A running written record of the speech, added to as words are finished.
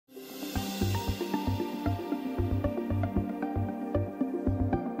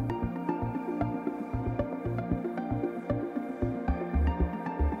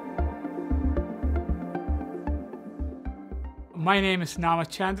My name is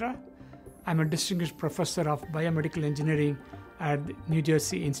Chandra. I'm a distinguished professor of biomedical engineering at the New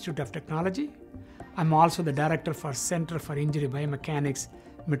Jersey Institute of Technology. I'm also the director for Center for Injury Biomechanics,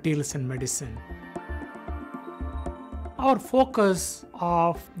 Materials and Medicine. Our focus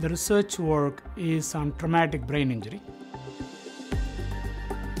of the research work is on traumatic brain injury.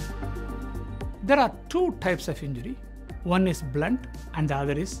 There are two types of injury. One is blunt and the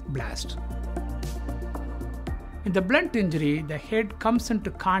other is blast. In the blunt injury, the head comes into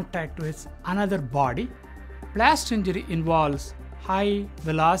contact with another body. Blast injury involves high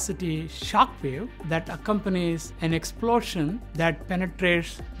velocity shock wave that accompanies an explosion that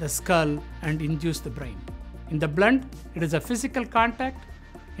penetrates the skull and induces the brain. In the blunt, it is a physical contact.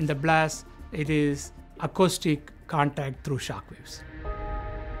 In the blast, it is acoustic contact through shock waves.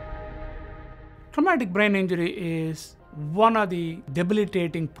 Traumatic brain injury is one of the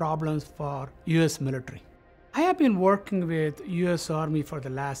debilitating problems for US military. I have been working with US Army for the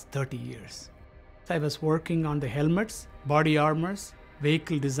last 30 years. I was working on the helmets, body armors,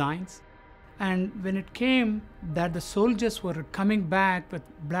 vehicle designs, and when it came that the soldiers were coming back with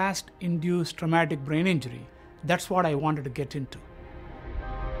blast-induced traumatic brain injury, that's what I wanted to get into.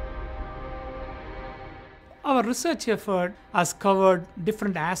 Our research effort has covered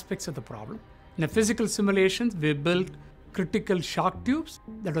different aspects of the problem. In the physical simulations, we built critical shock tubes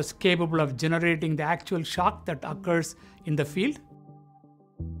that was capable of generating the actual shock that occurs in the field.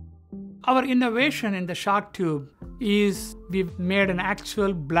 Our innovation in the shock tube is we've made an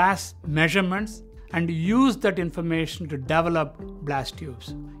actual blast measurements and used that information to develop blast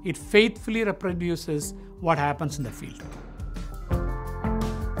tubes. It faithfully reproduces what happens in the field.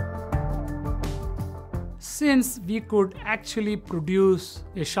 Since we could actually produce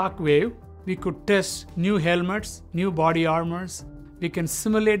a shock wave, we could test new helmets, new body armors. We can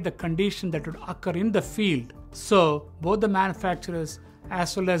simulate the condition that would occur in the field. So both the manufacturers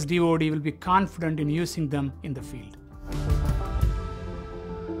as well as DoD will be confident in using them in the field.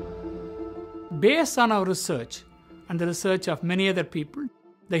 Based on our research and the research of many other people,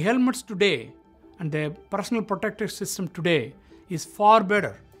 the helmets today and the personal protective system today is far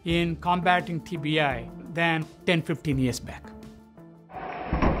better in combating TBI than 10-15 years back.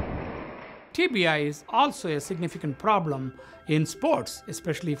 TBI is also a significant problem in sports,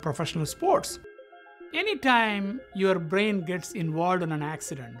 especially professional sports. Anytime your brain gets involved in an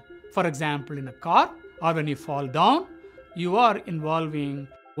accident, for example in a car or when you fall down, you are involving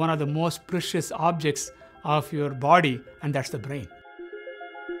one of the most precious objects of your body, and that's the brain.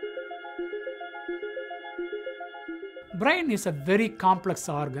 Brain is a very complex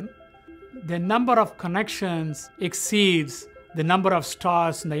organ. The number of connections exceeds the number of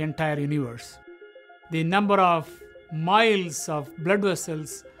stars in the entire universe. The number of miles of blood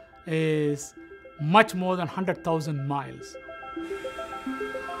vessels is much more than 100,000 miles.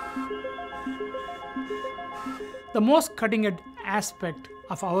 The most cutting-edge aspect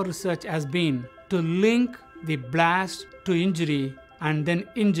of our research has been to link the blast to injury and then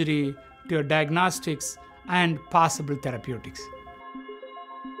injury to diagnostics and possible therapeutics.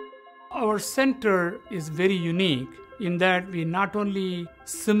 Our center is very unique in that we not only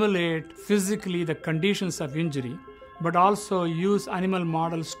simulate physically the conditions of injury, but also use animal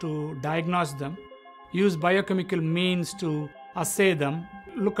models to diagnose them, use biochemical means to assay them,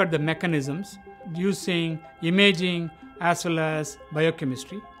 look at the mechanisms using imaging as well as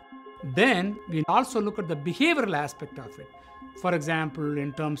biochemistry. Then we also look at the behavioral aspect of it. For example,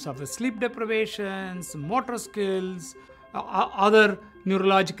 in terms of sleep deprivations, motor skills, other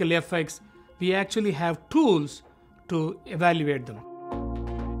neurological effects, we actually have tools to evaluate them.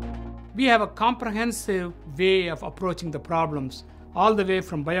 We have a comprehensive way of approaching the problems, all the way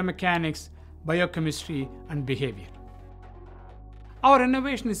from biomechanics, biochemistry, and behavior. Our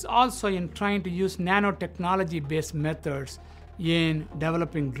innovation is also in trying to use nanotechnology-based methods in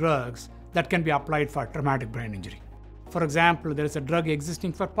developing drugs that can be applied for traumatic brain injury. For example, there is a drug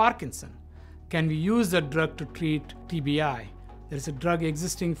existing for Parkinson. Can we use that drug to treat TBI? There is a drug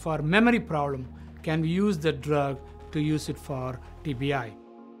existing for memory problem. Can we use that drug to use it for TBI?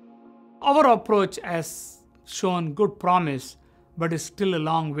 Our approach has shown good promise, but is still a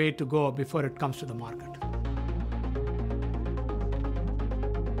long way to go before it comes to the market.